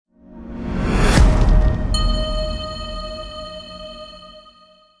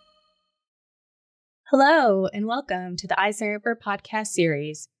Hello, and welcome to the EisnerAmper podcast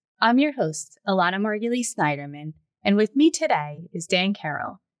series. I'm your host, Elana Margulies-Snyderman, and with me today is Dan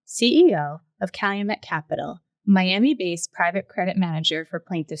Carroll, CEO of Calumet Capital, Miami-based private credit manager for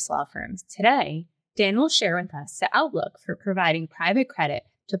Plaintiffs law firms. Today, Dan will share with us the outlook for providing private credit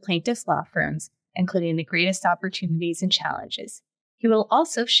to Plaintiffs law firms, including the greatest opportunities and challenges. He will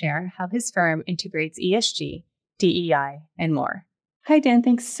also share how his firm integrates ESG, DEI, and more. Hi, Dan.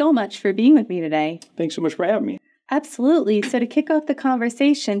 Thanks so much for being with me today. Thanks so much for having me. Absolutely. So to kick off the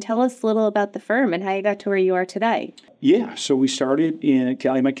conversation, tell us a little about the firm and how you got to where you are today. Yeah, so we started in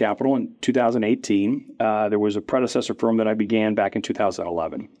Calumet Capital in 2018. There was a predecessor firm that I began back in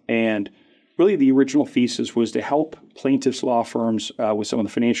 2011. And really the original thesis was to help plaintiffs' law firms with some of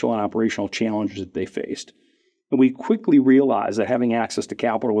the financial and operational challenges that they faced. And we quickly realized that having access to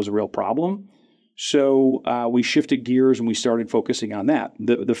capital was a real problem. So we shifted gears and we started focusing on that.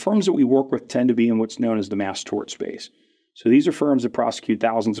 The firms that we work with tend to be in what's known as the mass tort space. So these are firms that prosecute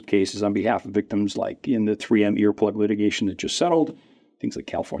thousands of cases on behalf of victims, like in the 3M earplug litigation that just settled, things like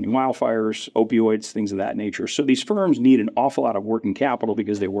California wildfires, opioids, things of that nature. So these firms need an awful lot of working capital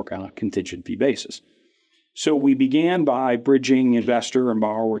because they work on a contingent fee basis. So we began by bridging investor and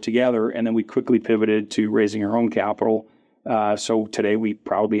borrower together, and then we quickly pivoted to raising our own capital. So today we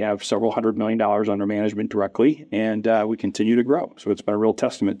probably have several $100 million under management directly, and we continue to grow. So it's been a real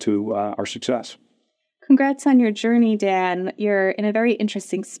testament to our success. Congrats on your journey, Dan. You're in a very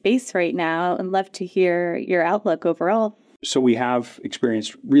interesting space right now and love to hear your outlook overall. So we have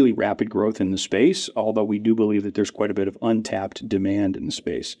experienced really rapid growth in the space, although we do believe that there's quite a bit of untapped demand in the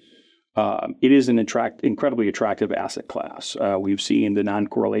space. It is an incredibly attractive asset class. We've seen the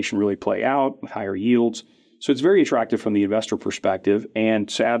non-correlation really play out with higher yields. So it's very attractive from the investor perspective, and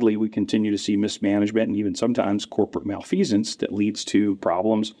sadly, we continue to see mismanagement and even sometimes corporate malfeasance that leads to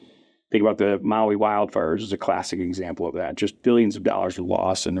problems. Think about the Maui wildfires as a classic example of that, just billions of dollars of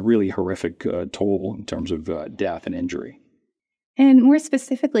loss and a really horrific toll in terms of death and injury. And more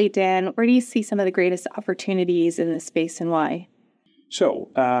specifically, Dan, where do you see some of the greatest opportunities in this space and why? So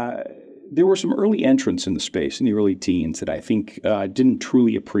there were some early entrants in the space in the early teens that I think didn't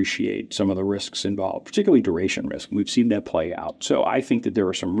truly appreciate some of the risks involved, particularly duration risk. We've seen that play out. So I think that there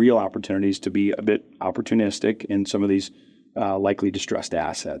are some real opportunities to be a bit opportunistic in some of these likely distressed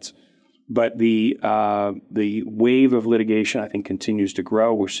assets. But the wave of litigation, I think, continues to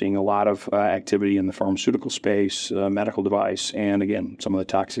grow. We're seeing a lot of activity in the pharmaceutical space, medical device, and again, some of the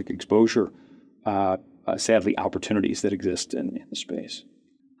toxic exposure, sadly, opportunities that exist in the space.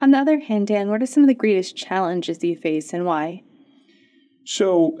 On the other hand, Dan, what are some of the greatest challenges you face and why?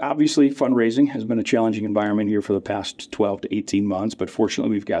 So obviously, fundraising has been a challenging environment here for the past 12 to 18 months, but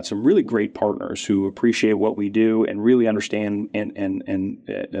fortunately, we've got some really great partners who appreciate what we do and really understand and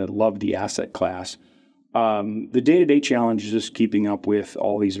love the asset class. The day-to-day challenge is just keeping up with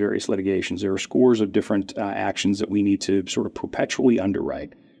all these various litigations. There are scores of different actions that we need to sort of perpetually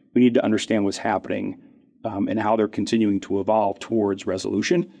underwrite. We need to understand what's happening and how they're continuing to evolve towards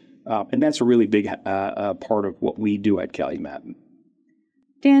resolution. And that's a really big part of what we do at Calumet.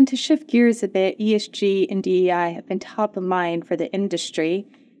 Dan, to shift gears a bit, ESG and DEI have been top of mind for the industry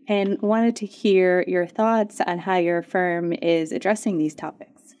and wanted to hear your thoughts on how your firm is addressing these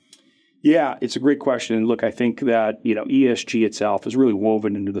topics. Yeah, it's a great question. Look, I think that, ESG itself is really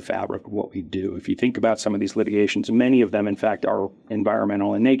woven into the fabric of what we do. If you think about some of these litigations, many of them, in fact, are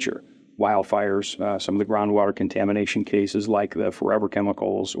environmental in nature. Wildfires, some of the groundwater contamination cases like the Forever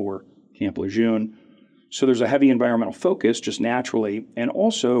Chemicals or Camp Lejeune. So there's a heavy environmental focus just naturally. And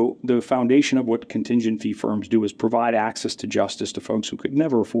also the foundation of what contingent fee firms do is provide access to justice to folks who could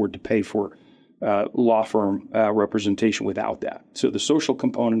never afford to pay for law firm representation without that. So the social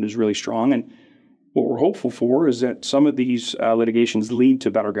component is really strong. And what we're hopeful for is that some of these litigations lead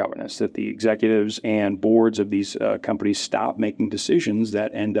to better governance, that the executives and boards of these companies stop making decisions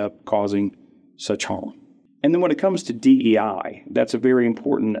that end up causing such harm. And then when it comes to DEI, that's a very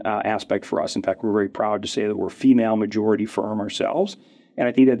important aspect for us. In fact, we're very proud to say that we're a female majority firm ourselves. And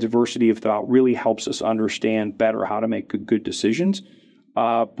I think that diversity of thought really helps us understand better how to make good decisions.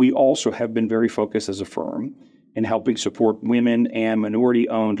 We also have been very focused as a firm in helping support women and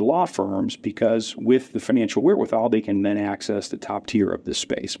minority-owned law firms because with the financial wherewithal, they can then access the top tier of this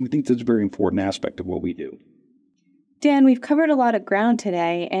space. We think that's a very important aspect of what we do. Dan, we've covered a lot of ground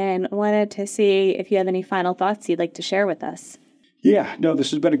today and wanted to see if you have any final thoughts you'd like to share with us. Yeah, no,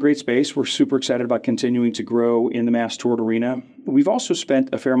 this has been a great space. We're super excited about continuing to grow in the mass tort arena. We've also spent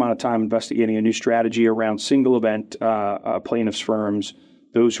a fair amount of time investigating a new strategy around single event plaintiffs firms,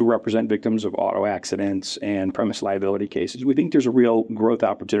 those who represent victims of auto accidents and premise liability cases. We think there's a real growth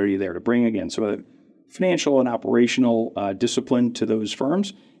opportunity there to bring, again, some of the financial and operational discipline to those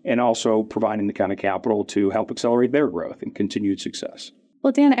firms, and also providing the kind of capital to help accelerate their growth and continued success.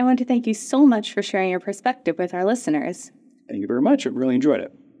 Well, Dan, I want to thank you so much for sharing your perspective with our listeners. Thank you very much. I really enjoyed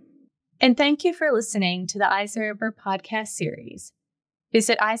it. And thank you for listening to the EisnerAmper podcast series.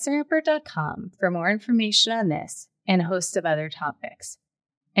 Visit EisnerAmper.com for more information on this and a host of other topics.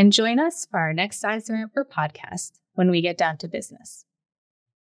 And join us for our next EisnerAmper podcast when we get down to business.